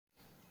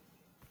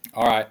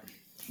All right.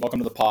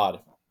 Welcome to the pod.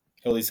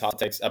 Hilly's Hot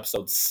Takes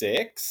episode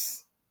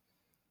 6.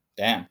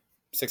 Damn.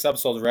 6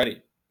 episodes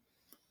already.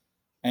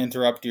 I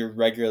interrupt your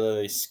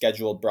regularly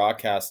scheduled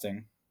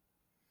broadcasting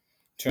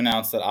to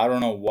announce that I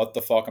don't know what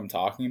the fuck I'm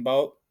talking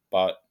about,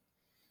 but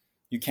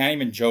you can't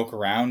even joke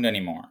around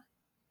anymore.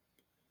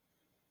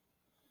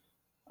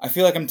 I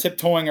feel like I'm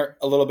tiptoeing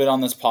a little bit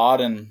on this pod,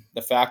 and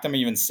the fact I'm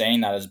even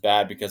saying that is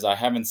bad because I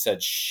haven't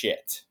said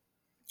shit.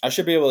 I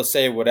should be able to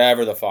say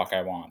whatever the fuck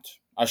I want.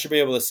 I should be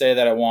able to say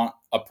that I want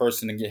a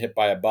person to get hit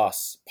by a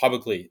bus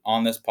publicly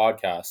on this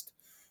podcast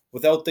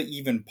without the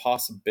even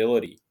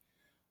possibility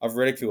of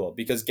ridicule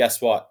because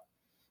guess what?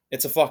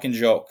 It's a fucking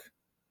joke.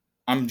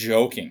 I'm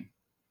joking.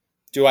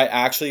 Do I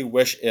actually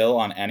wish ill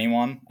on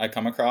anyone I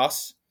come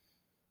across?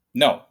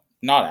 No,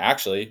 not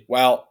actually.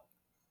 Well,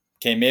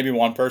 okay, maybe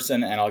one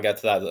person, and I'll get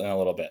to that in a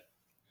little bit.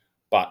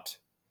 But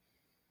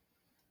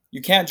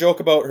you can't joke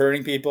about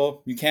hurting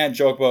people. You can't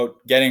joke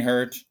about getting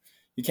hurt.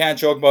 You can't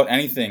joke about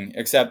anything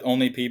except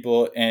only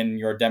people in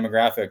your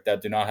demographic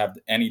that do not have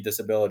any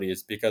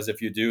disabilities. Because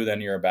if you do,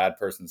 then you're a bad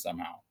person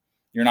somehow.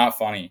 You're not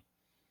funny.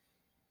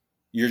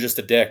 You're just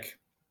a dick.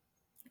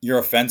 You're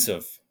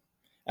offensive.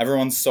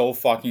 Everyone's so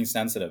fucking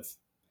sensitive.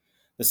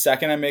 The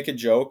second I make a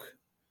joke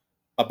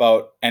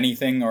about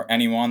anything or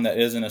anyone that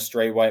isn't a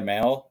straight white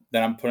male,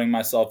 then I'm putting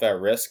myself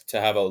at risk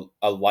to have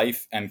a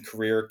life and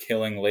career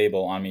killing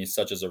label on me,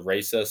 such as a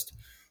racist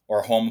or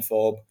a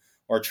homophobe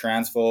or a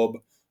transphobe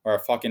or a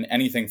fucking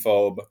anything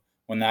phobe,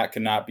 when that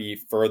could not be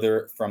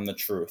further from the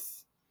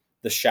truth.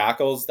 The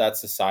shackles that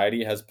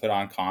society has put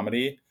on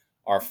comedy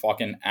are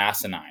fucking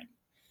asinine.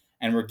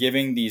 And we're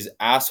giving these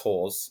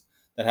assholes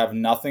that have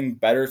nothing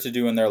better to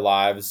do in their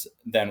lives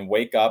than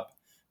wake up,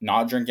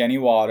 not drink any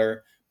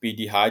water, be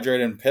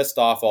dehydrated and pissed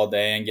off all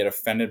day, and get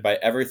offended by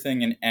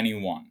everything and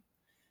anyone.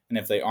 And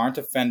if they aren't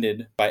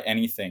offended by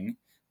anything,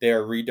 they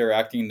are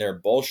redirecting their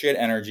bullshit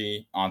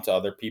energy onto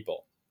other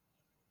people.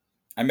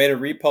 I made a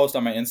repost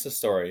on my Insta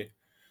story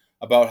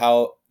about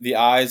how the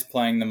eye is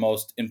playing the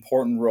most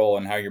important role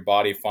in how your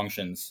body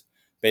functions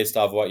based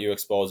off what you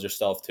expose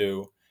yourself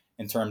to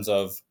in terms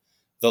of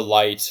the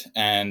light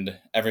and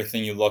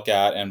everything you look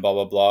at and blah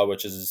blah blah,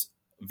 which is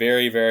a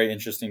very very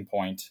interesting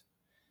point.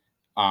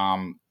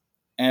 And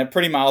a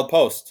pretty mild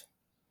post,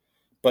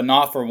 but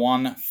not for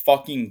one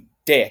fucking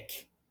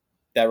dick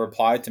that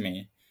replied to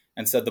me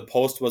and said the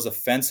post was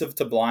offensive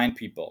to blind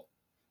people.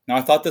 Now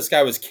I thought this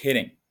guy was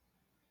kidding,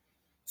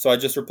 so I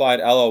just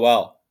replied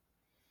LOL.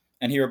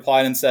 And he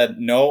replied and said,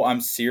 "No, I'm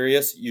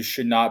serious. You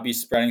should not be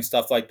spreading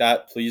stuff like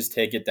that. Please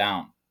take it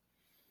down."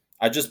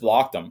 I just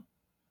blocked him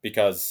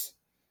because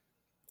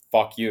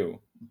fuck you.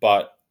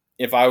 But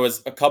if I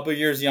was a couple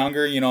years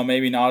younger,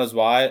 maybe not as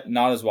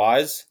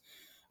wise,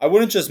 I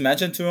wouldn't just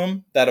mention to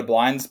him that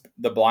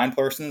the blind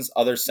person's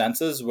other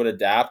senses would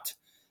adapt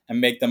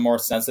and make them more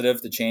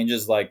sensitive to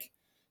changes like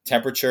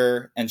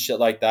temperature and shit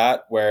like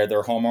that, where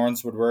their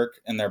hormones would work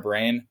in their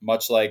brain,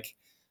 much like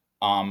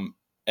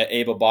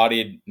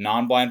able-bodied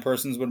non-blind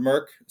persons would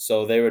work,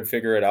 so they would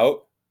figure it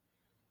out.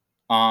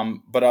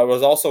 But I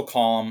would also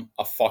call him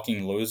a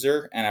fucking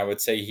loser, and I would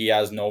say he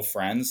has no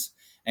friends,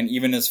 and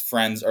even his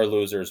friends are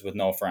losers with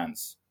no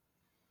friends.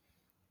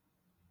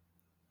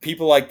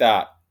 People like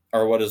that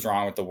are what is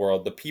wrong with the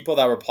world. The people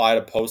that reply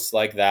to posts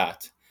like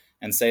that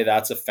and say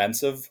that's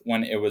offensive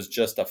when it was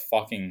just a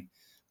fucking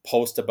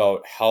post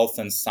about health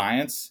and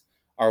science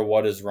are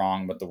what is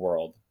wrong with the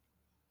world.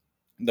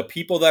 The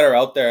people that are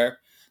out there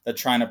that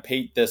trying to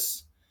paint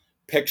this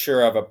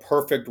picture of a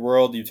perfect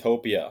world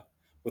utopia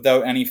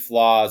without any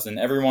flaws, and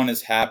everyone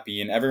is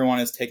happy and everyone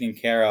is taken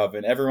care of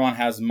and everyone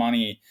has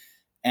money,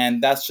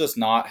 and that's just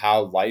not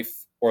how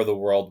life or the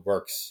world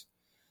works.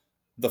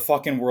 The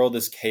fucking world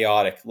is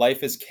chaotic.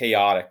 Life is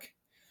chaotic.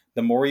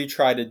 The more you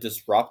try to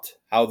disrupt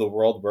how the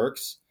world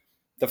works,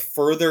 the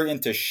further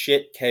into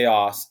shit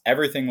chaos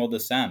everything will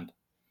descend.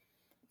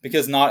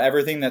 Because not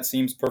everything that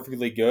seems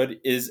perfectly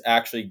good is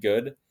actually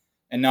good,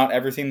 and not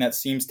everything that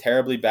seems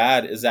terribly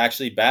bad is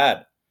actually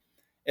bad.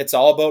 It's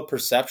all about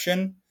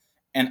perception,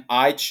 and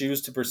I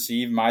choose to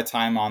perceive my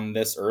time on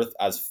this earth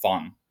as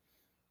fun,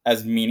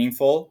 as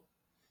meaningful,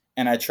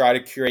 and I try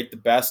to curate the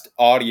best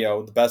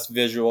audio, the best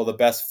visual, the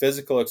best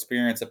physical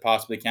experience I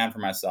possibly can for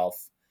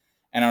myself.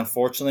 And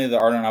unfortunately,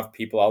 there aren't enough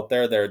people out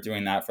there that are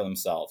doing that for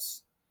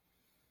themselves.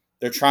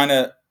 They're trying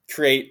to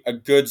create a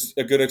good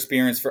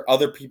experience for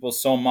other people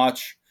so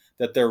much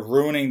that they're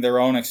ruining their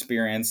own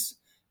experience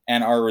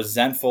and are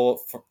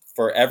resentful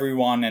for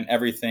everyone and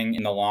everything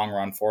in the long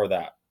run for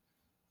that.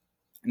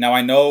 Now,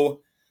 I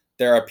know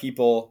there are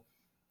people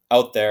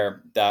out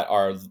there that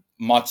are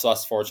much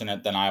less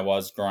fortunate than I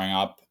was growing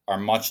up, are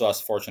much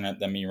less fortunate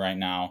than me right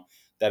now,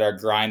 that are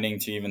grinding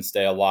to even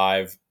stay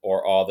alive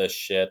or all this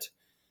shit,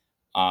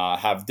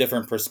 have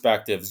different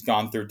perspectives,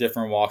 gone through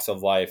different walks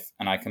of life,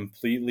 and I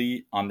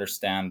completely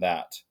understand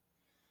that.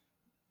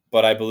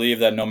 But I believe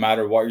that no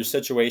matter what your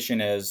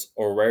situation is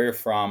or where you're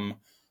from,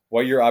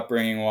 what your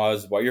upbringing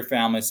was, what your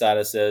family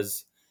status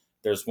is,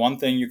 there's one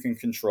thing you can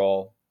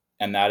control,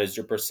 and that is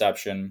your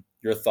perception,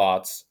 your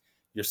thoughts,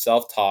 your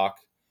self talk,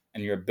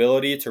 and your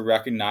ability to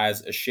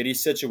recognize a shitty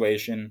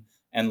situation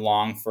and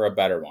long for a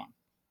better one.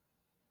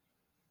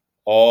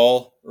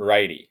 All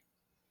righty.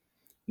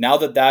 Now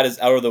that that is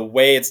out of the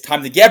way, it's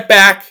time to get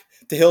back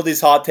to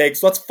Hildy's hot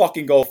takes. Let's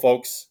fucking go,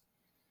 folks.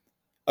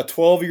 A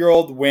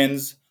 12-year-old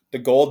wins the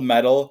gold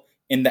medal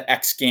in the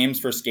X Games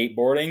for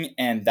skateboarding,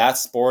 and that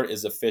sport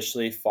is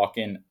officially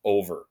fucking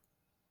over.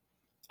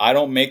 I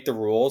don't make the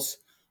rules,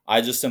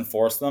 I just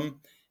enforce them.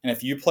 And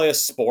if you play a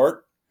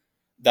sport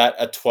that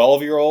a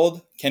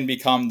 12-year-old can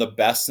become the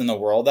best in the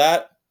world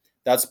at,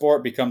 that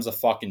sport becomes a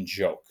fucking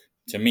joke,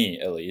 to me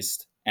at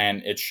least,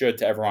 and it should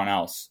to everyone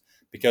else.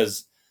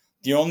 Because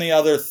the only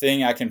other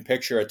thing I can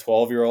picture a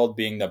 12-year-old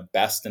being the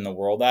best in the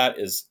world at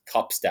is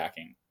cup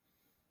stacking.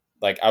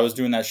 Like, I was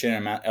doing that shit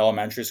in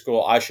elementary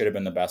school. I should have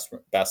been the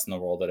best in the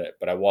world at it,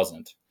 but I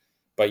wasn't.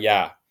 But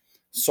yeah,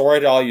 sorry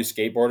to all you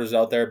skateboarders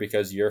out there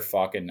because you're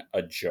fucking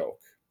a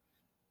joke.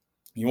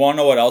 You want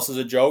to know what else is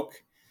a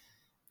joke?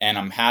 And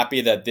I'm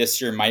happy that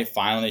this year might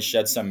finally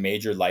shed some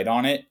major light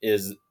on it,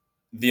 is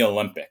the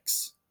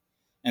Olympics.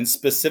 And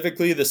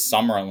specifically the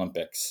Summer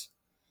Olympics.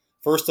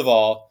 First of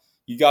all,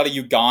 you got a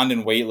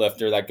Ugandan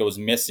weightlifter that goes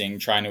missing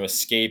trying to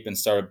escape and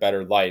start a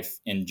better life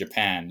in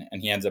Japan,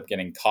 and he ends up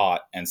getting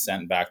caught and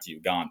sent back to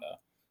Uganda.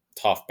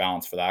 Tough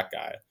balance for that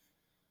guy.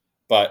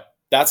 But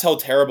that's how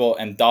terrible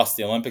and dust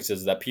the Olympics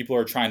is, that people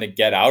are trying to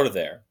get out of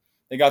there.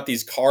 They got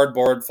these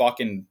cardboard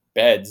fucking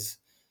beds,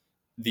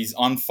 these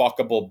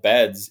unfuckable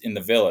beds in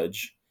the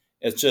village.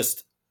 It's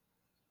just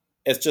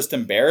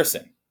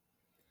embarrassing.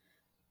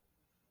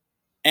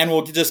 And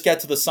we'll just get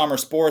to the summer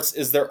sports,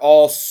 is they're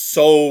all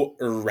so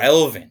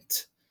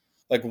irrelevant.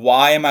 Like,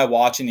 why am I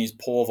watching these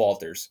pole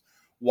vaulters?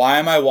 Why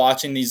am I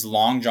watching these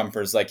long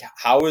jumpers? Like,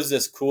 how is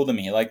this cool to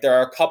me? Like, there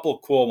are a couple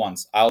cool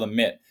ones, I'll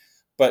admit,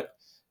 but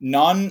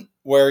none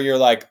where you're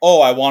like,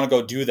 oh, I want to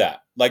go do that.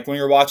 Like when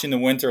you're watching the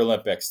Winter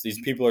Olympics,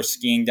 these people are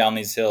skiing down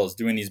these hills,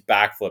 doing these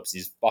backflips,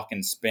 these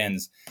fucking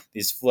spins,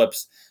 these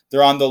flips.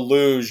 They're on the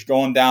luge,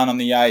 going down on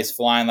the ice,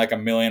 flying like a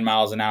million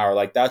miles an hour.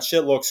 Like, that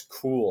shit looks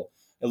cool.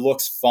 It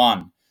looks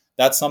fun.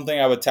 That's something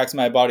I would text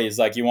my buddies,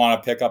 like, you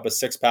want to pick up a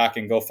 6-pack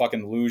and go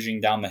fucking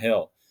luging down the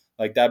hill.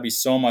 Like, that'd be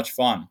so much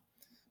fun.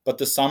 But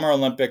the Summer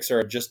Olympics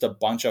are just a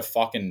bunch of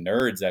fucking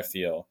nerds, I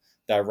feel,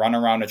 that run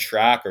around a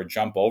track or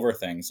jump over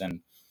things.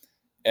 And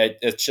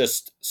it's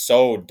just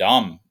so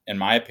dumb, in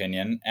my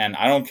opinion. And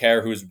I don't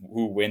care who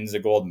wins a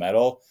gold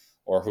medal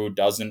or who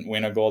doesn't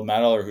win a gold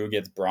medal or who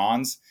gets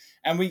bronze.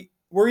 And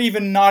we're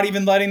even not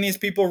even letting these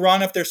people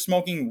run if they're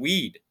smoking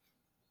weed.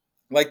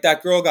 Like,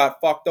 that girl got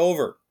fucked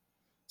over.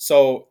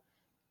 So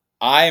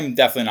I'm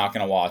definitely not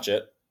going to watch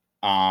it.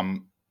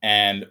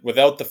 And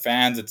without the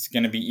fans, it's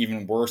going to be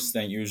even worse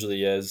than it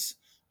usually is.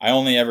 I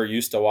only ever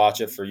used to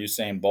watch it for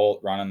Usain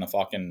Bolt running the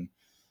fucking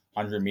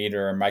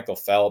 100-meter and Michael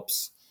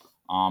Phelps.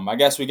 I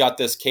guess we got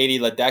this Katie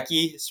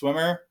Ledecky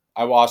swimmer.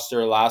 I watched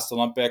her last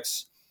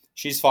Olympics.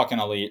 She's fucking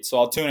elite, so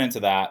I'll tune into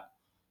that.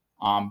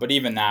 But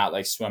even that,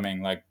 like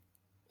swimming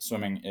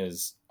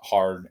is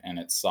hard and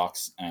it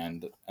sucks.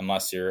 And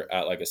unless you're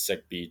at like a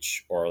sick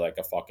beach or like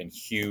a fucking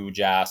huge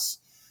ass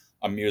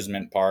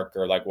amusement park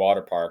or like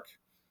water park,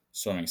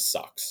 swimming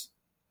sucks.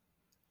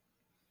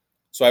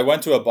 So I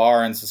went to a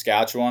bar in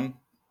Saskatchewan,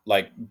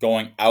 like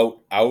going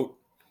out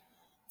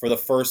for the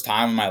first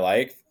time in my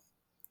life.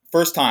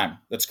 First time.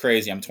 That's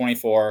crazy. I'm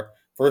 24.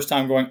 First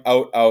time going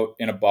out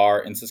in a bar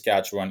in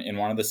Saskatchewan in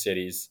one of the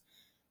cities.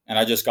 And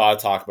I just got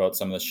to talk about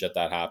some of the shit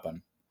that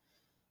happened.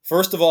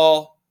 First of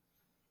all,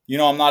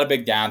 I'm not a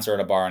big dancer at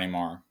a bar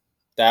anymore.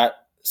 That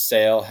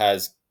sail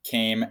has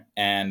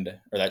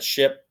that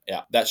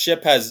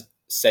ship has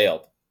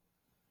sailed.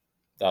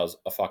 That was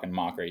a fucking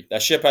mockery.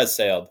 That ship has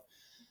sailed.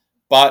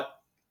 But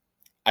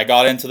I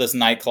got into this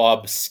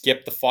nightclub,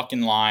 skipped the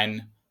fucking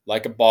line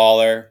like a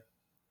baller.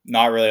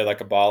 Not really like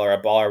a baller.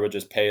 A baller would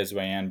just pay his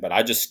way in, but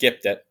I just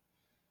skipped it.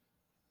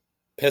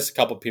 Pissed a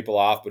couple people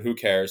off, but who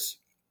cares?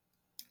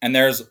 And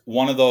there's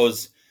one of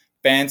those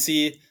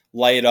fancy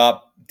light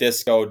up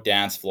disco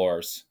dance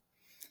floors.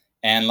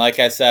 And like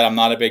I said, I'm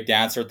not a big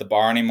dancer at the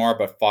bar anymore,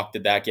 but fuck,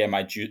 did that get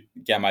my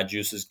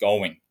juices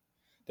going.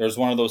 There's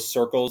one of those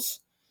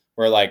circles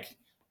where like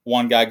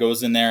one guy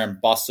goes in there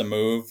and busts a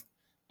move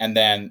and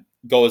then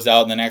goes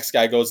out and the next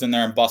guy goes in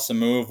there and busts a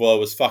move. Well, it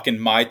was fucking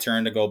my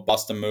turn to go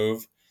bust a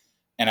move.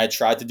 And I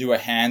tried to do a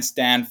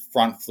handstand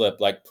front flip,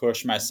 like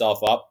push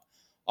myself up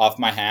off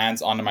my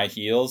hands onto my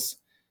heels.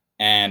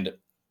 And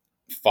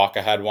fuck,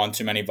 I had one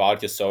too many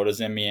vodka sodas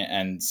in me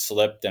and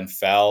slipped and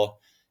fell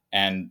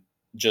and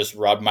just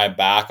rubbed my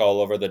back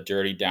all over the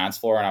dirty dance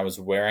floor. And I was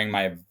wearing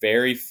my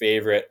very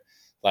favorite,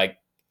 like,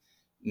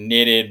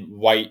 knitted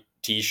white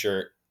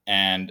t-shirt,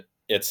 and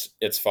it's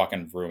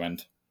fucking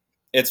ruined.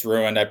 It's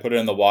ruined. I put it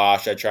in the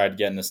wash. I tried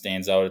getting the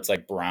stains out. It's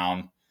like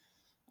brown.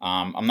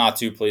 I'm not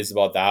too pleased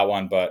about that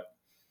one, but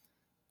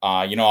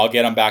I'll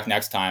get them back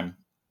next time.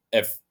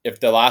 If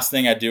the last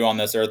thing I do on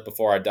this earth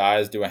before I die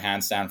is do a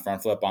handstand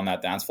front flip on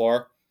that dance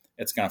floor,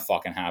 it's gonna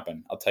fucking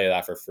happen. I'll tell you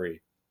that for free.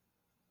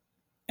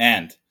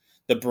 And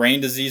the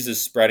brain disease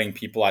is spreading,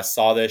 people. I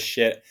saw this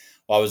shit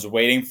while I was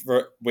waiting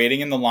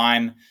in the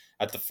line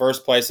At the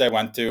first place I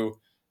went to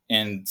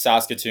in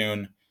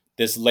Saskatoon,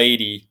 this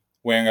lady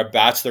wearing a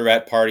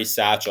bachelorette party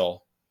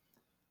satchel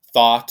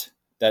thought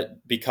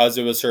that because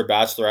it was her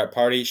bachelorette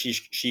party,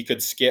 she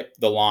could skip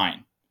the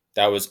line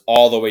that was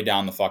all the way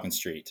down the fucking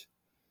street.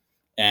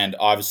 And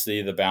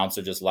obviously, the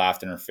bouncer just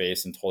laughed in her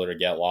face and told her to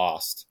get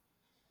lost.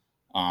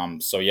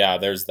 So yeah,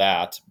 there's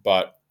that.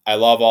 But I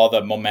love all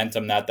the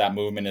momentum that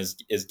movement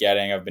is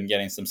getting. I've been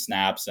getting some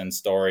snaps and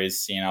stories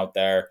seen out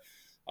there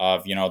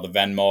of the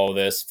Venmo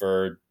this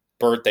for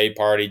birthday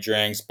party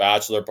drinks,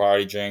 bachelor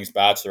party drinks,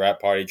 bachelorette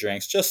party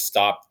drinks. Just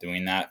stop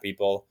doing that,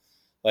 people.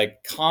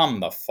 Like, come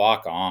the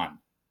fuck on.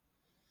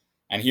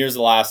 And here's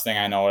the last thing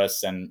I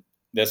noticed, and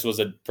this was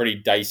a pretty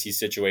dicey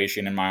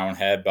situation in my own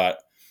head, but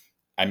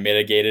I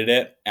mitigated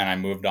it and I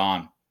moved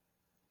on.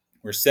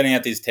 We're sitting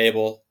at the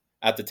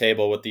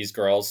table with these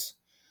girls.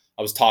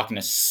 I was talking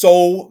to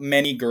so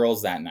many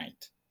girls that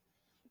night.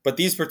 But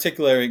these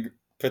particular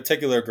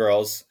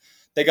girls,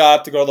 they got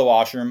up to go to the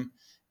washroom,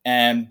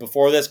 and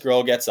before this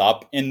girl gets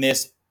up in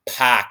this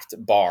packed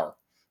bar,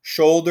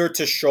 shoulder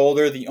to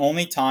shoulder, the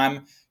only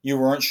time you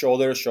weren't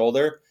shoulder to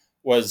shoulder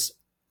was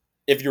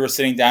if you were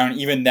sitting down, and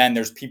even then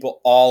there's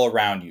people all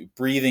around you,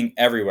 breathing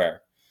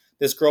everywhere.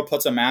 This girl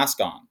puts a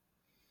mask on,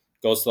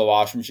 goes to the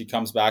washroom, she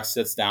comes back,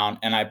 sits down,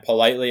 and I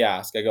politely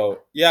ask, I go,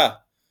 yeah,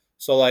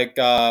 so like,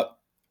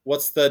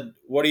 what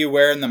are you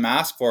wearing the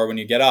mask for when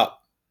you get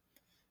up?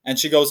 And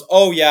she goes,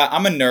 oh yeah,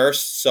 I'm a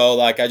nurse, so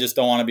like I just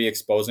don't want to be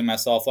exposing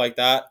myself like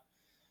that.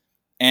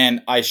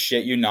 And I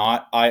shit you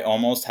not, I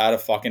almost had a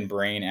fucking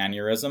brain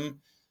aneurysm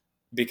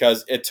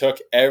because it took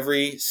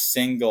every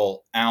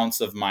single ounce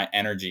of my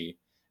energy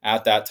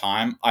at that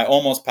time. I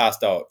almost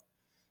passed out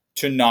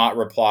to not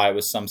reply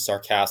with some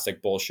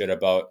sarcastic bullshit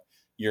about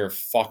you're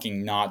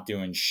fucking not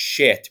doing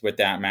shit with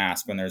that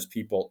mask when there's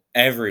people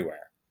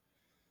everywhere.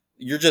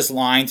 You're just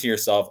lying to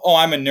yourself. Oh,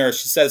 I'm a nurse.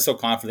 She said it so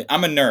confidently.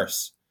 I'm a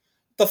nurse.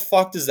 What the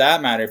fuck does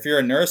that matter? If you're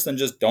a nurse, then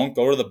just don't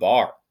go to the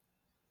bar.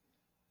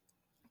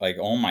 Like,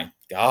 oh my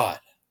God,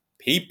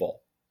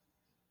 people.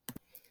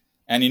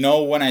 And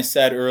when I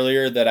said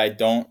earlier that I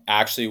don't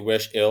actually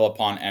wish ill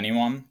upon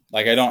anyone,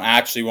 like I don't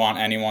actually want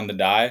anyone to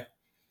die,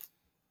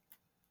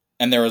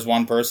 and there was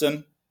one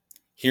person,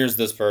 here's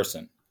this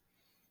person.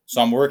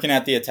 So I'm working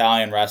at the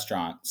Italian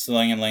restaurant,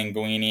 slinging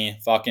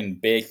linguine, fucking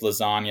baked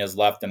lasagnas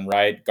left and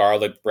right,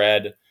 garlic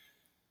bread.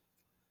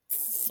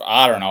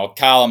 I don't know,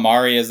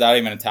 calamari, is that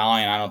even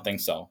Italian? I don't think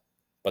so.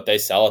 But they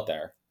sell it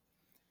there.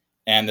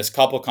 And this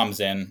couple comes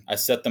in. I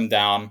sit them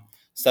down,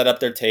 set up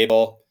their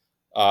table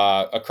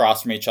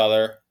across from each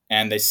other,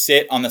 and they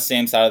sit on the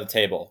same side of the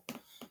table.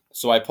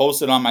 So I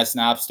posted on my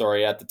Snap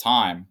story at the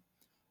time.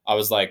 I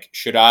was like,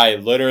 should I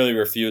literally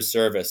refuse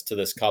service to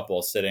this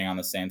couple sitting on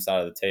the same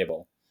side of the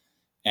table?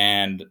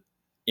 And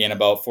in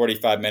about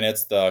 45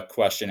 minutes, the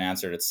question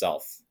answered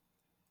itself.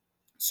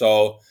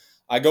 So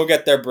I go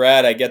get their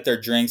bread, I get their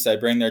drinks, I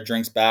bring their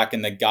drinks back,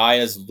 and the guy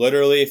is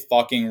literally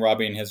fucking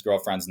rubbing his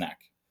girlfriend's neck.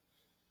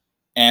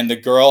 And the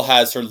girl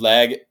has her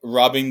leg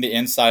rubbing the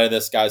inside of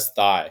this guy's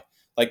thigh.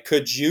 Like,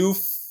 could you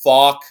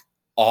fuck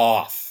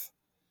off?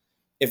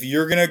 If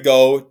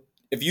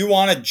you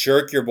want to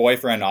jerk your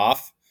boyfriend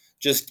off,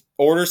 just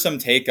order some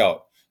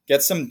takeout.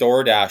 Get some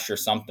DoorDash or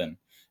something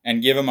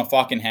and give him a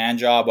fucking hand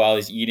job while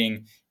he's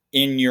eating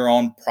in your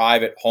own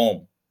private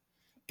home.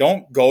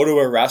 Don't go to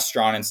a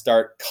restaurant and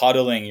start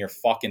cuddling your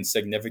fucking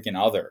significant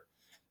other.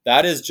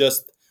 That is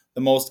just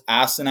the most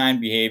asinine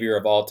behavior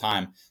of all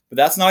time. But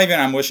that's not even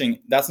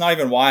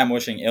why I'm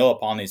wishing ill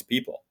upon these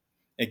people.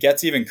 It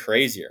gets even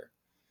crazier.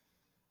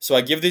 So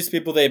I give these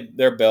people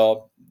their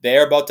bill.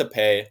 They're about to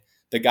pay.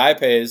 The guy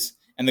pays,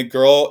 and the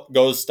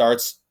girl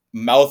starts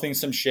mouthing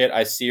some shit.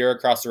 I see her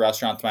across the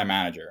restaurant to my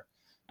manager.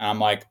 And I'm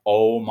like,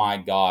 oh my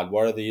God,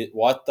 what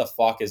the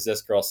fuck is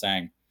this girl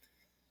saying?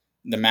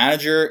 The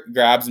manager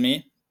grabs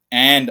me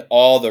and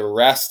all the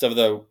rest of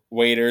the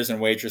waiters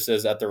and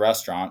waitresses at the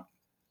restaurant,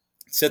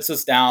 sits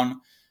us down,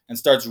 and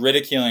starts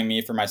ridiculing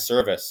me for my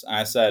service. And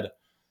I said,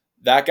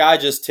 that guy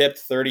just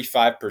tipped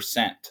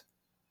 35%,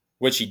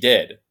 which he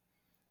did.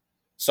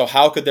 So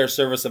how could their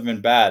service have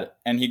been bad?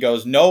 And he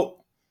goes,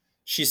 nope.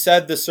 She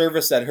said the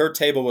service at her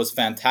table was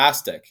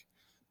fantastic,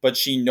 but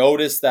she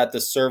noticed that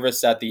the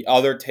service at the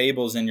other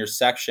tables in your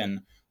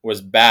section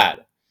was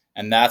bad.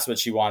 And that's what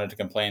she wanted to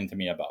complain to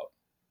me about.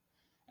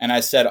 And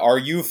I said, are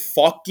you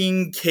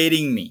fucking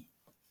kidding me?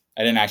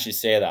 I didn't actually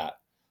say that,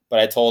 but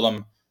I told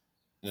him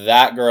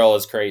that girl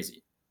is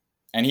crazy.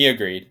 And he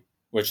agreed,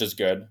 which is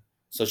good.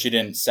 So she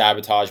didn't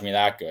sabotage me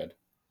that good.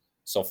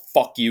 So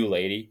fuck you,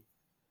 lady.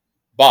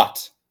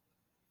 But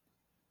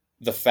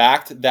the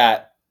fact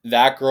that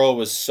that girl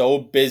was so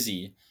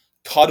busy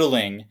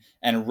cuddling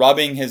and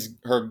rubbing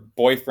her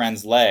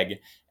boyfriend's leg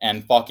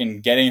and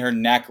fucking getting her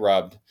neck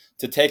rubbed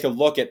to take a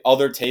look at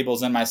other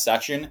tables in my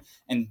section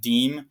and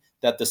deem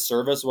that the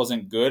service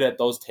wasn't good at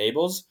those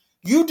tables,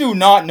 you do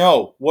not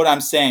know what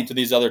I'm saying to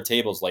these other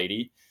tables,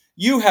 lady.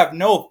 You have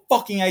no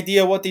fucking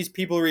idea what these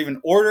people are even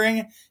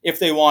ordering. If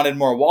they wanted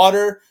more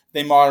water,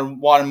 they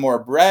wanted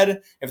more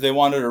bread, if they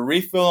wanted a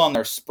refill on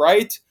their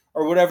Sprite,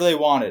 or whatever they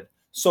wanted.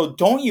 So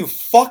don't you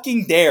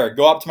fucking dare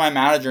go up to my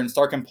manager and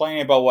start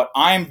complaining about what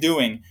I'm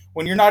doing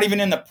when you're not even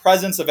in the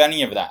presence of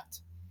any of that.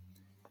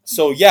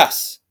 So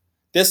yes,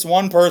 this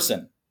one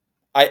person,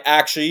 I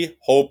actually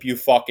hope you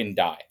fucking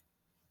die.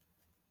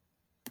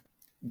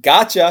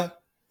 Gotcha.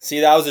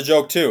 See, that was a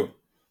joke too.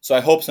 So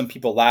I hope some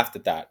people laughed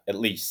at that, at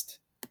least.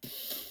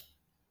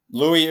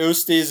 Louis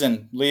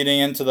Oosthuizen leading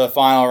into the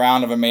final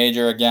round of a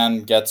major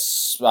again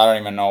gets, I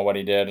don't even know what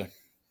he did.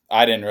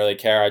 I didn't really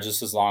care.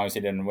 Just as long as he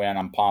didn't win,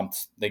 I'm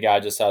pumped. The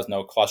guy just has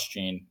no clutch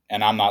gene.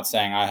 And I'm not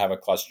saying I have a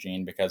clutch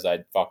gene because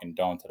I fucking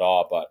don't at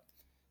all, but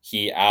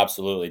he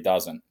absolutely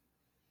doesn't.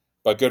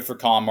 But good for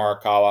Colin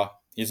Morikawa.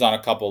 He's on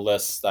a couple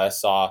lists that I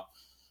saw.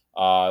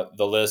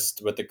 The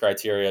list with the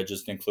criteria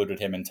just included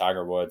him and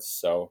Tiger Woods.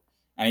 So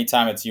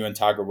anytime it's you and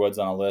Tiger Woods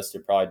on a list,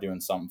 you're probably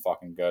doing something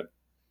fucking good.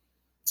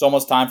 It's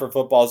almost time for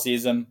football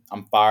season.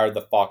 I'm fired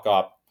the fuck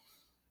up.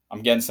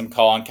 I'm getting some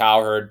Colin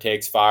Cowherd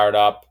takes fired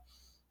up.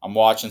 I'm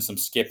watching some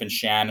Skip and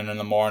Shannon in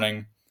the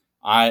morning.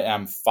 I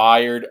am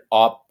fired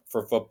up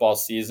for football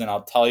season.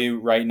 I'll tell you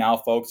right now,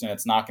 folks, and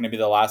it's not going to be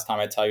the last time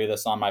I tell you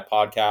this on my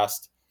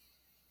podcast.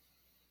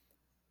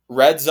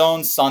 Red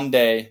Zone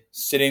Sunday,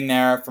 sitting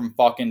there from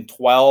fucking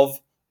 12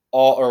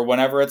 or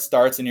whenever it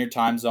starts in your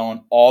time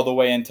zone all the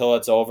way until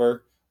it's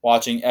over,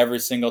 watching every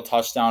single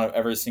touchdown of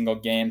every single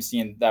game,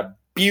 seeing that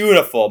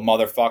beautiful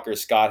motherfucker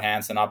Scott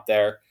Hansen up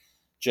there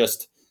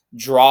just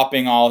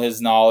dropping all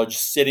his knowledge,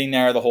 sitting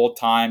there the whole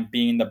time,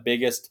 being the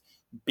biggest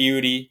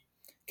beauty.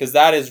 Because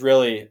that is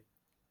really,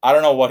 I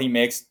don't know what he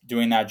makes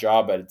doing that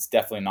job, but it's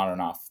definitely not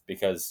enough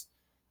because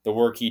the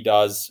work he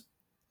does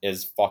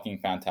is fucking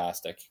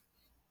fantastic.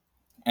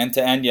 And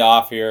to end you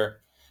off here,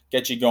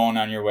 get you going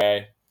on your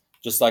way,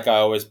 just like I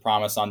always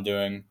promise on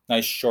doing.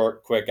 Nice,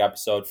 short, quick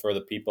episode for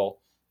the people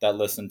that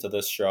listen to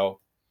this show.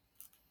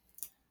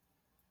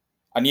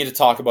 I need to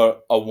talk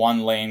about a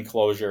one-lane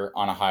closure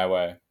on a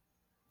highway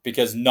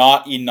because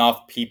not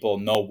enough people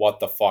know what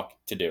the fuck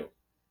to do.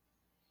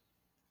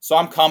 So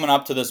I'm coming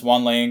up to this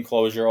one-lane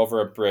closure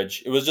over a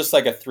bridge. It was just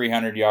like a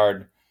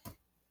 300-yard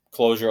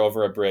closure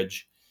over a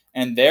bridge.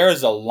 And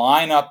there's a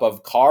lineup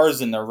of cars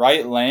in the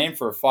right lane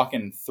for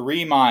fucking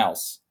 3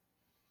 miles.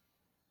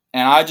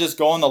 And I just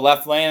go in the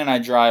left lane and I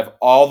drive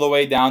all the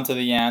way down to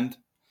the end.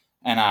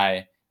 And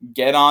I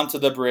get onto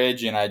the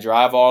bridge and I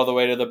drive all the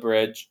way to the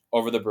bridge,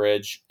 over the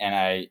bridge, and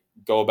I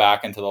go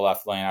back into the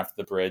left lane after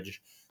the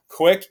bridge.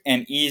 Quick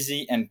and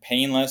easy and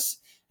painless.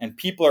 And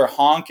people are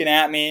honking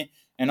at me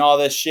and all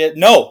this shit.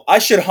 No, I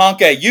should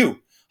honk at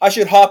you. I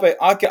should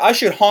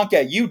honk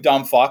at you,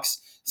 dumb fucks,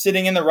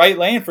 sitting in the right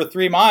lane for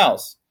 3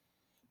 miles.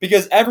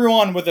 Because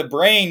everyone with a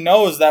brain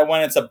knows that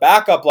when it's a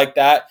backup like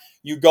that,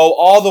 you go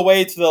all the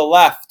way to the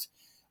left.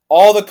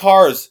 All the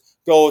cars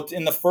go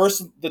in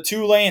the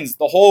 2 lanes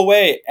the whole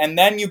way, and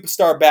then you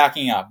start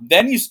backing up.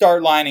 Then you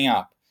start lining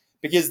up.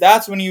 Because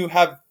that's when you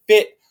have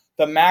fit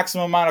the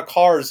maximum amount of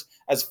cars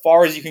as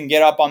far as you can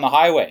get up on the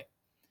highway.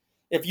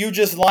 If you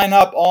just line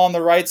up all on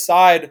the right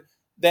side,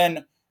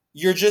 then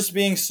you're just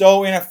being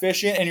so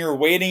inefficient and you're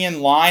waiting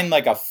in line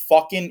like a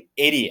fucking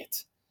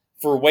idiot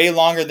for way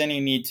longer than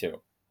you need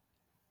to.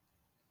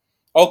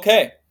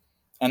 Okay,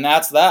 and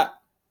that's that.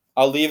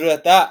 I'll leave it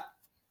at that.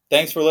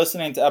 Thanks for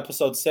listening to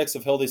episode 6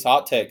 of Hildy's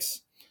Hot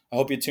Takes. I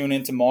hope you tune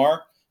into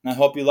more, and I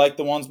hope you liked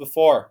the ones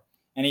before.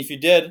 And if you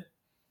did,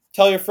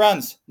 tell your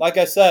friends. Like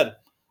I said,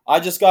 I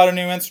just got a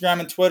new Instagram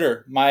and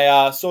Twitter.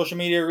 My social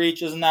media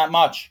reach isn't that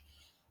much.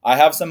 I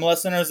have some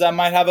listeners that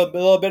might have a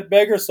little bit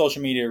bigger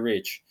social media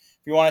reach.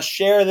 If you want to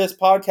share this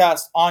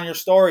podcast on your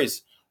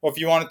stories, or if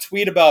you want to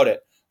tweet about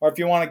it, or if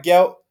you want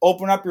to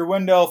open up your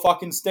window,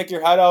 fucking stick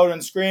your head out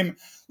and scream,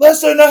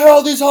 "Listen to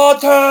Hildy's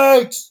Hot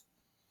Takes!"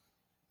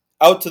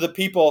 out to the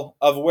people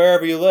of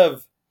wherever you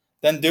live,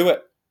 then do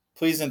it.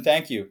 Please and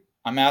thank you.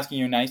 I'm asking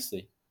you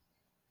nicely.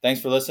 Thanks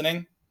for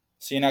listening.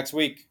 See you next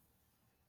week.